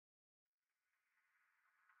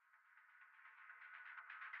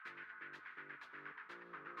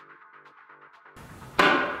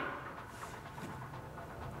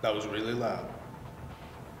That was really loud.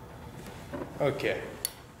 Okay.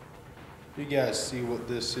 You guys see what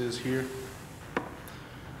this is here?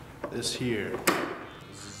 This here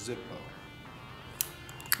is a Zippo.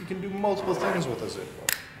 You can do multiple things with a Zippo.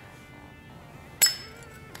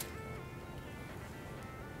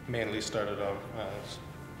 Mainly started off as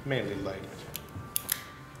mainly light it.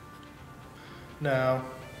 Now,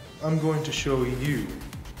 I'm going to show you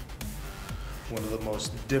one of the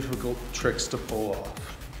most difficult tricks to pull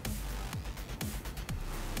off.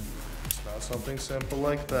 It's not something simple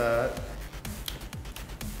like that.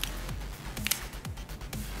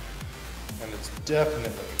 And it's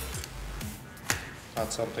definitely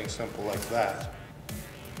not something simple like that.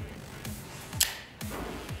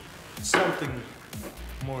 It's something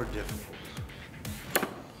more difficult.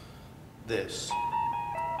 This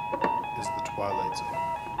is the Twilight Zone.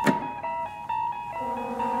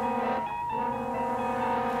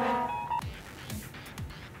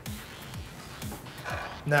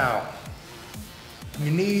 Now,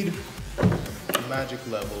 you need a magic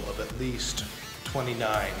level of at least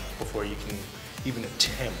 29 before you can even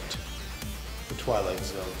attempt the Twilight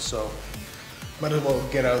Zone. So, might as well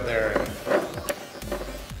get out there and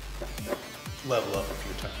level up a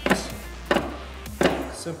few times.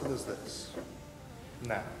 Simple as this.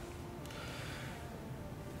 Now,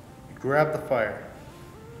 you grab the fire,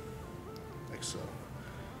 like so.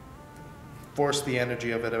 Force the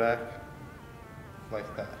energy of it back,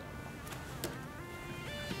 like that.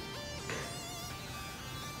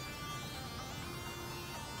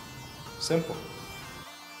 Simple.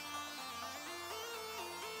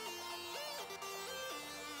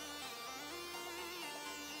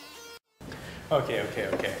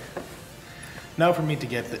 Okay. Now for me to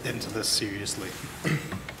get into this seriously.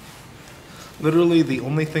 Literally the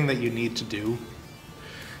only thing that you need to do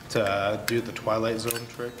the Twilight Zone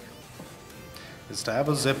trick is to have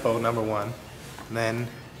a Zippo, number one, and then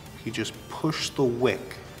you just push the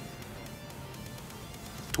wick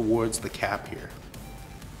towards the cap here.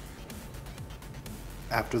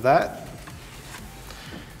 After that,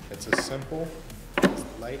 it's as simple as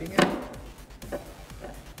lighting it.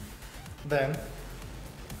 Then,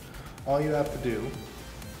 all you have to do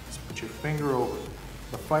is put your finger over it.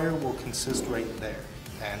 The fire will consist right there,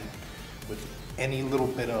 and with any little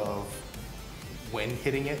bit of wind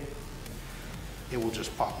hitting it, it will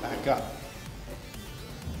just pop back up.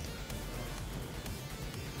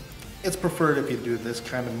 It's preferred if you do this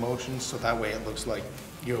kind of motion, so that way it looks like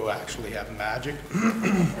you actually have magic.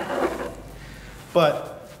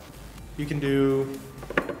 But you can do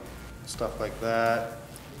stuff like that.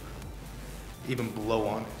 Even blow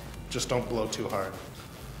on it. Just don't blow too hard.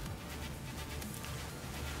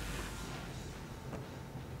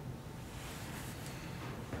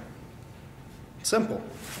 Simple.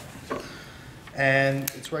 And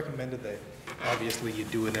it's recommended that obviously you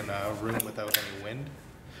do it in a room without any wind.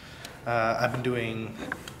 I've been doing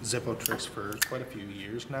Zippo tricks for quite a few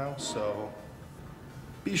years now, so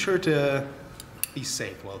be sure to be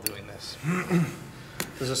safe while doing this.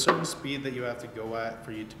 There's a certain speed that you have to go at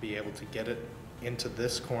for you to be able to get it into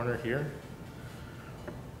this corner here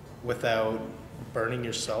without burning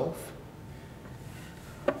yourself.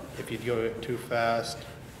 If you go too fast,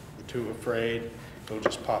 you're too afraid, it'll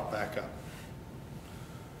just pop back up.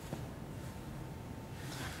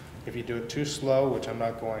 If you do it too slow, which I'm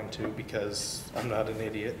not going to because I'm not an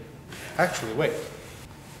idiot. Actually, wait.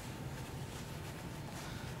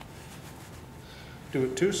 Do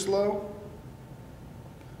it too slow,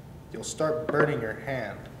 you'll start burning your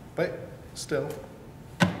hand, but still,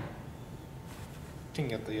 you can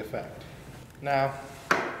get the effect. Now,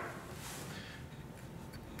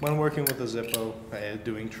 when working with a Zippo,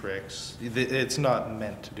 doing tricks, it's not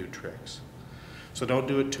meant to do tricks. So don't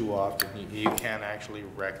do it too often. You can actually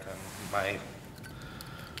wreck them. My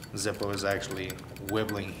Zippo is actually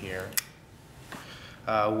wibbling here.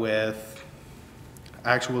 With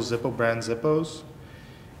actual Zippo brand Zippos,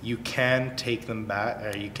 you can take them back,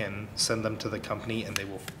 or you can send them to the company and they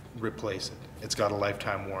will replace it. It's got a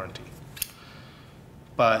lifetime warranty.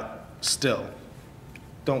 But still,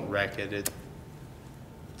 don't wreck it.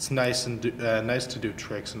 It's nice and nice to do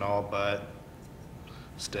tricks and all, but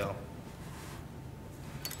still.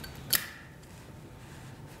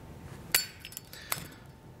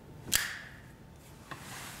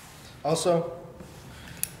 Also,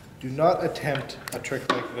 do not attempt a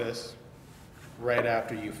trick like this right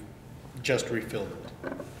after you've just refilled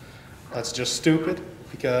it. That's just stupid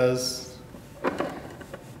because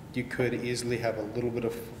you could easily have a little bit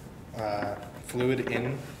of fluid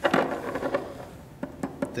in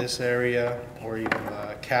this area or even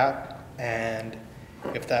the cap, and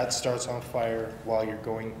If that starts on fire while you're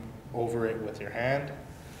going over it with your hand,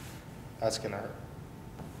 that's gonna hurt.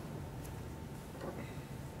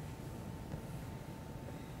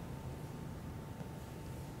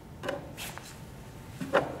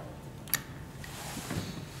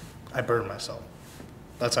 I burned myself.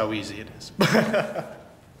 That's how easy it is.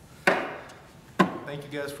 Thank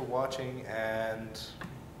you guys for watching, and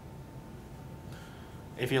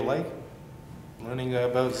if you like learning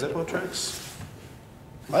about Zippo tricks,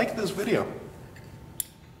 like this video.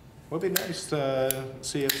 Would be nice to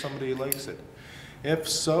see if somebody likes it. If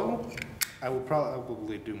so, I will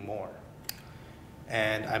probably do more.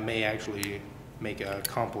 And I may actually make a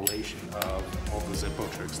compilation of all the Zippo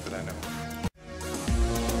tricks that I know.